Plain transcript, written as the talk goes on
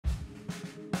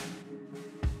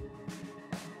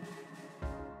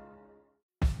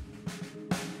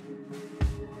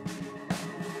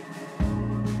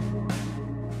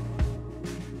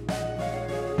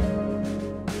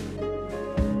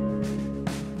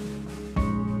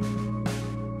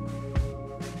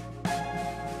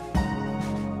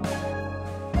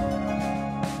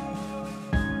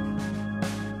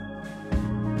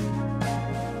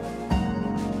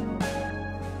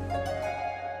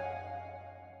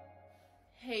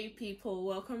Hey people,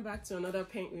 welcome back to another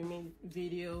paint with me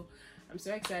video. I'm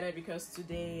so excited because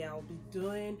today I'll be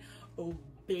doing a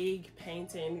big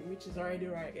painting, which is already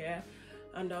right here,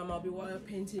 and I'll be water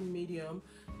painting medium.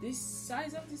 This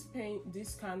size of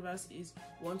this canvas is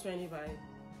 120 by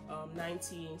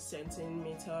 90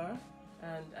 centimeter,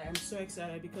 and I am so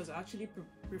excited because I actually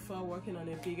prefer working on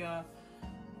a bigger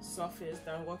surface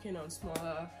than working on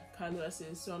smaller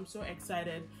canvases. So I'm so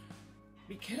excited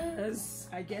because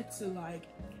I get to like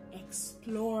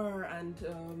explore and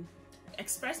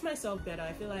express myself better.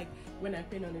 I feel like when I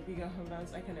paint on a bigger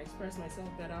canvas, I can express myself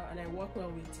better and I work well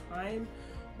with time.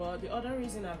 But the other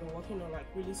reason I've been working on like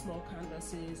really small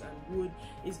canvases and wood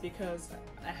is because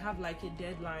I have like a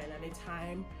deadline and a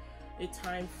time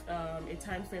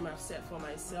frame I've set for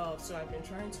myself. So I've been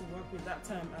trying to work with that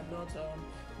time and not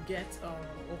get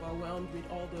overwhelmed with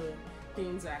all the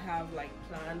things I have like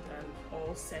planned and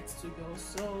all set to go.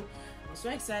 So I'm so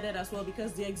excited as well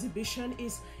because the exhibition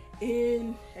is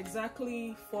in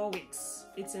exactly 4 weeks.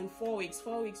 It's in 4 weeks.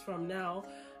 4 weeks from now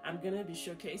I'm gonna be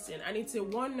showcasing, and it's a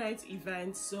one-night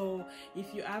event. So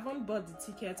if you haven't bought the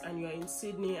ticket and you're in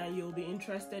Sydney and you'll be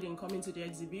interested in coming to the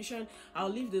exhibition, I'll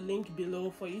leave the link below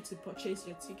for you to purchase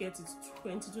your ticket. It's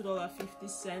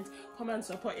 $22.50. Come and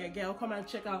support your girl. Come and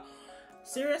check out.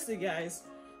 Seriously guys,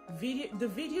 the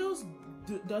videos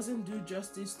doesn't do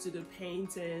justice to the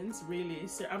paintings, really.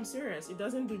 So I'm serious, it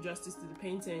doesn't do justice to the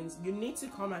paintings. You need to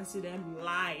come and see them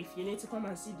live. You need to come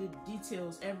and see the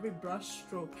details, every brush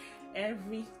stroke,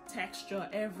 every texture,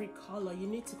 every color. You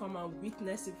need to come and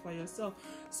witness it for yourself.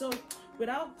 So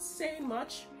without saying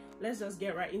much, let's just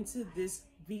get right into this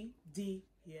video.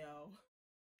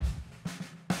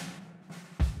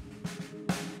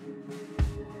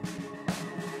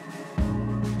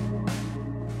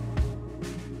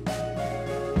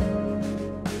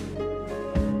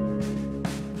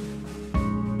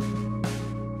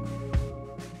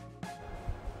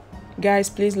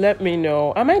 Guys, please let me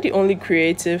know, am I the only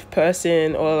creative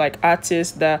person or like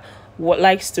artist that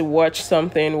likes to watch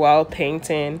something while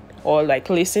painting or like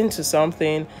listen to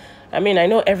something? I mean, I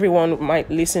know everyone might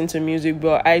listen to music,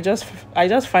 but I just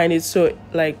find it so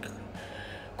like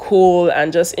cool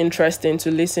and just interesting to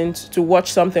listen to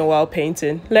watch something while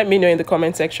painting. Let me know in the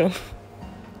comment section.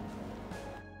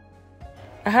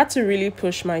 I had to really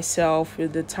push myself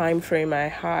with the time frame I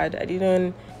had. I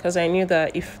didn't, because I knew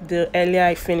that if the earlier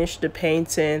I finished the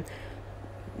painting,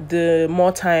 the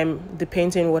more time the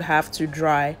painting would have to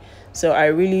dry. So I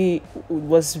really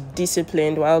was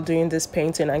disciplined while doing this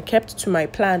painting and kept to my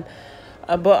plan.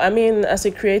 But I mean, as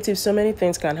a creative, so many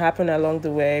things can happen along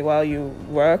the way while you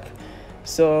work.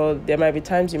 So there might be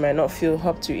times you might not feel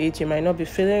up to it, you might not be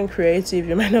feeling creative,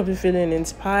 you might not be feeling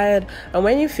inspired, and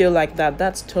when you feel like that,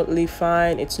 that's totally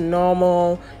fine. It's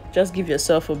normal. Just give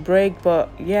yourself a break.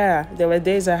 But yeah, there were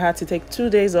days I had to take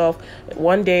 2 days off,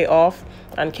 1 day off,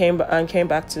 and came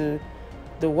back to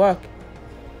the work.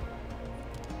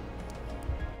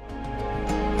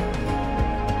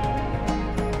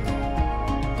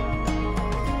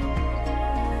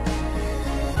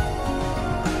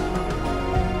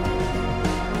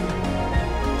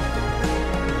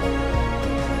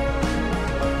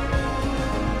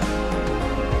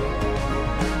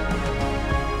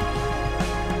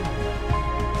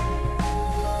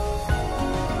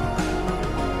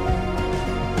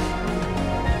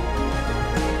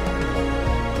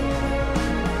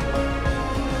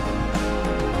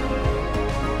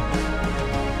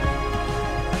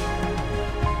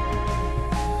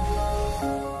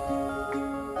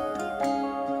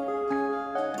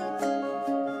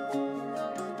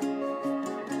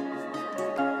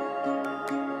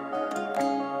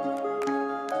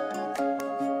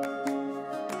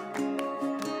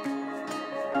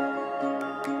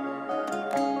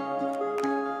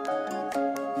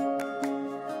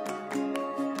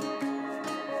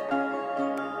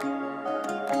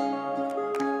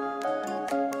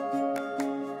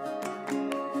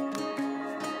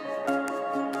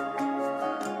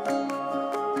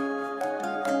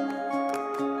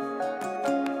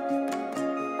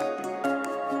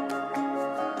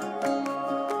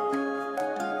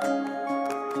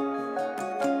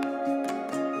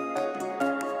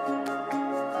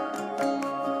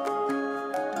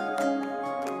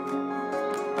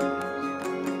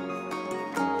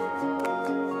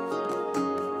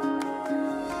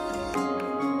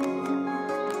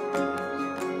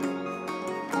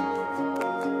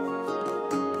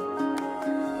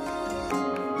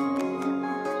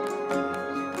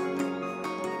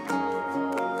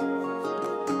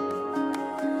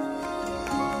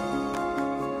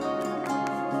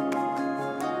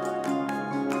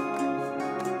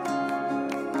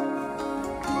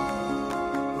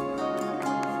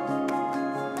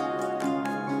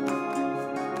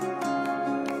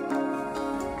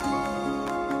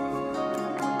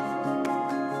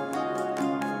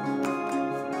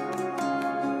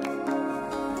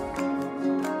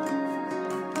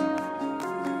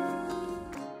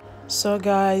 So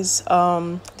guys,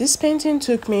 this painting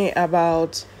took me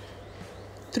about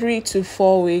 3 to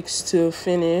 4 weeks to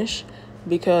finish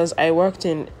because I worked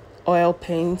in oil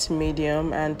paint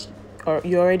medium, and or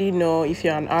you already know, if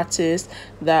you're an artist,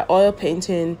 that oil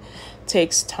painting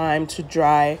takes time to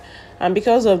dry, and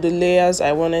because of the layers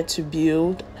I wanted to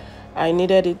build, I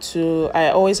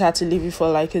always had to leave it for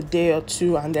like a day or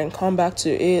two and then come back to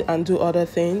it and do other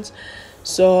things.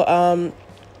 So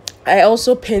I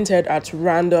also painted at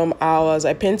random hours.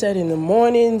 I painted in the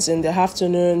mornings, in the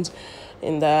afternoons,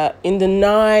 in the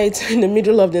night, in the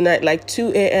middle of the night, like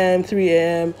 2 a.m., 3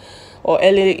 a.m., or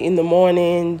early in the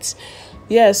mornings.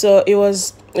 Yeah, so it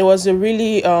was a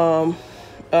really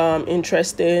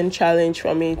interesting challenge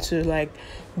for me to like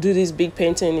do this big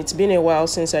painting. It's been a while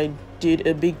since I did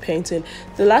a big painting.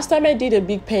 The last time I did a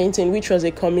big painting, which was a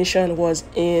commission, was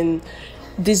in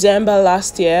December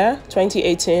last year,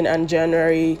 2018, and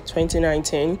January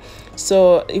 2019.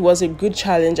 So it was a good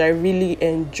challenge. I really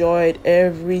enjoyed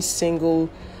every single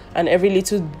and every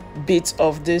little bit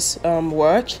of this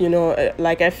work.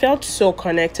 Like I felt so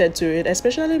connected to it,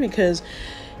 especially because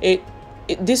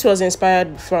this was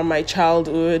inspired from my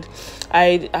childhood.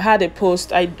 I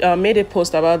made a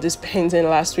post about this painting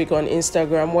last week on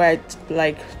Instagram, where I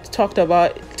like talked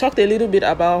a little bit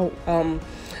about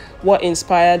what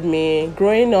inspired me.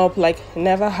 Growing up, like,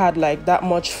 never had like that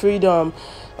much freedom.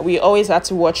 We always had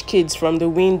to watch kids from the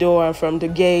window and from the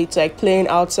gate, like playing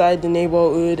outside the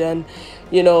neighborhood. And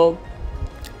now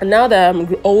that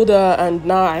I'm older and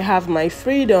now I have my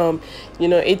freedom,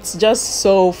 it's just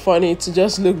so funny to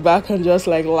just look back and just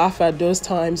like laugh at those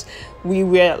times. We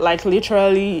were like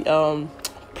literally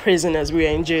prisoners. We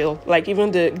were in jail. Like,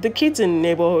 even the kids in the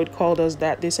neighborhood called us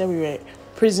that. They said we were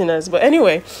prisoners. But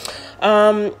anyway,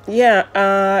 I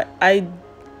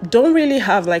don't really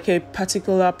have like a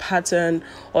particular pattern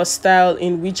or style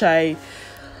in which I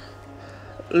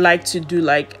like to do.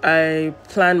 Like, I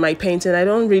plan my painting. I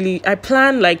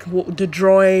plan like the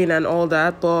drawing and all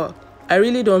that, but I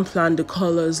really don't plan the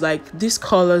colors. Like, these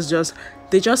colors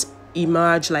they just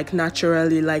emerge like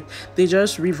naturally, like they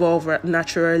just revolve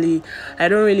naturally. I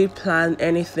don't really plan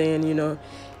anything.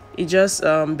 It just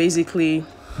basically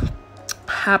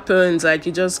happens. Like,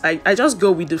 I just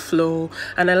go with the flow,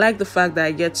 and I like the fact that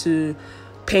I get to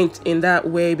paint in that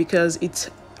way, because it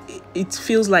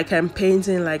feels like I'm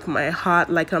painting like my heart,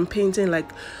 like I'm painting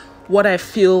like what I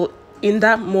feel in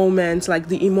that moment, like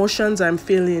the emotions I'm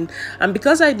feeling. And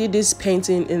because I did this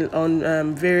painting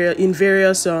in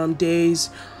various days,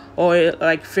 or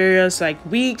like various like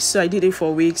weeks, so I did it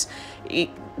for weeks,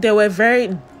 there were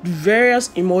various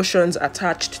emotions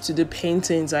attached to the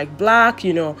paintings, like black,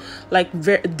 like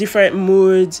different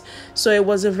moods. So it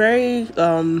was a very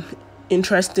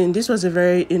interesting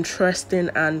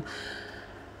and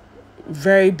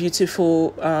very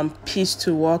beautiful piece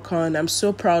to work on. I'm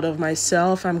so proud of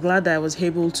myself. I'm glad that I was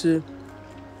able to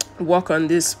work on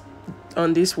this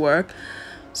work.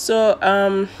 So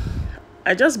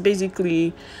I just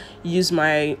basically use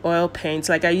my oil paints.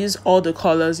 Like, I use all the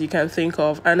colors you can think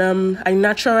of, and I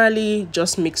naturally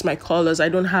just mix my colors. I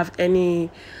don't have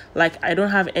any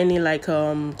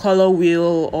color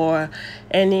wheel or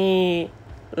any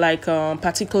like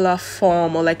particular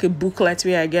form, or like a booklet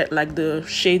where I get like the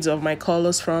shades of my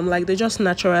colors from. Like, they just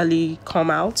naturally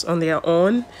come out on their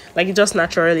own. Like, it just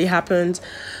naturally happens.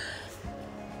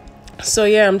 So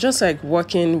yeah, I'm just like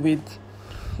working with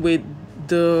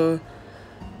the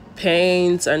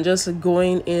paints and just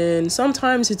going in.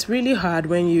 Sometimes it's really hard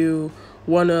when you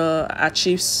want to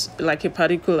achieve like a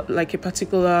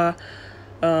particular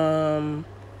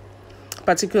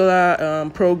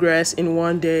progress in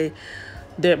one day.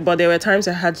 But there were times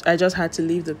I just had to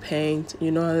leave the paint,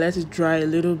 and let it dry a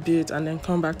little bit and then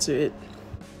come back to it.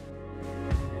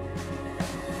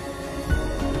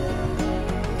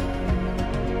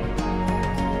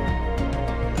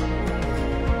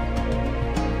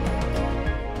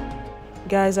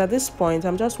 Guys, at this point,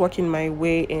 I'm just working my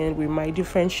way in with my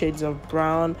different shades of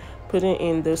brown, putting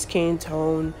in the skin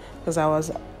tone, because I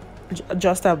was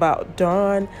just about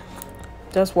done.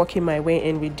 Just working my way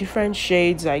in with different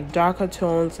shades, like darker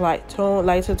tones,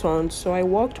 lighter tones. So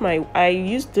I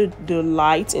used the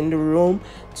light in the room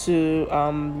to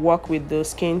work with the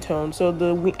skin tone. So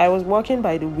I was working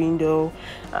by the window.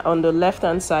 On the left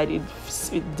hand side,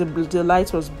 the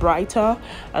light was brighter,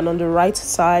 and on the right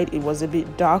side it was a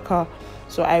bit darker.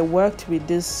 So I worked with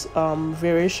this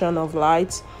variation of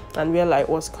light and where light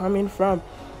was coming from.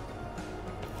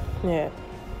 Yeah.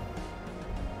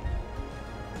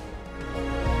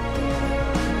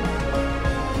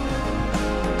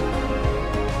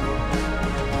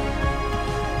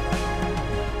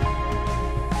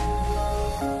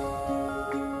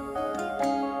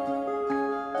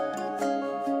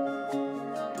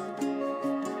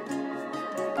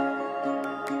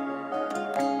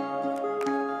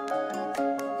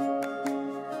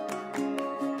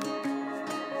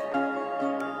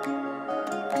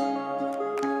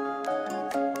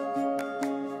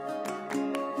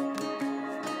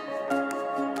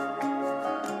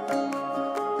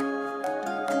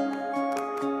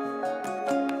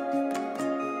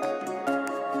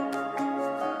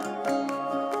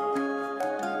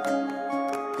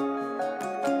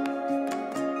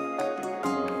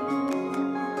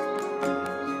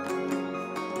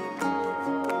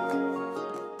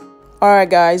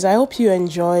 Alright guys, I hope you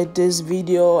enjoyed this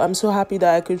video. I'm so happy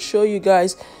that I could show you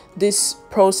guys this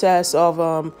process of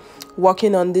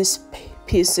working on these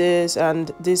pieces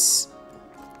and this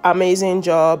amazing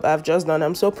job I've just done.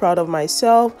 I'm so proud of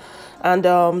myself.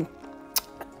 And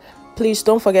please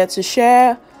don't forget to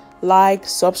share, like,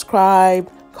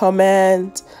 subscribe,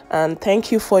 comment, and thank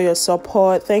you for your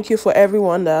support. Thank you for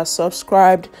everyone that has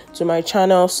subscribed to my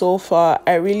channel so far.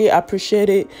 I really appreciate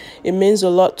it. It means a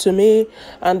lot to me.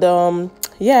 And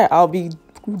yeah, I'll be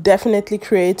definitely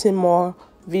creating more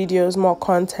videos, more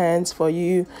content for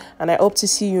you, and I hope to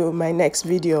see you in my next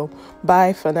video.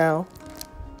 Bye for now.